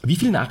Wie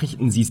viele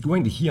Nachrichten siehst du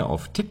eigentlich hier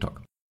auf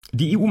TikTok?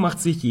 Die EU macht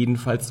sich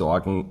jedenfalls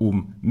Sorgen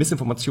um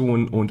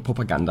Missinformation und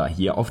Propaganda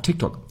hier auf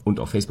TikTok und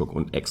auf Facebook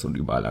und X und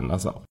überall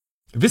anders auch.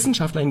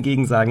 Wissenschaftler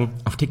hingegen sagen,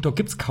 auf TikTok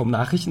gibt's kaum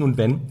Nachrichten und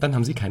wenn, dann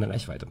haben sie keine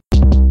Reichweite.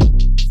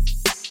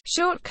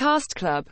 Shortcast Club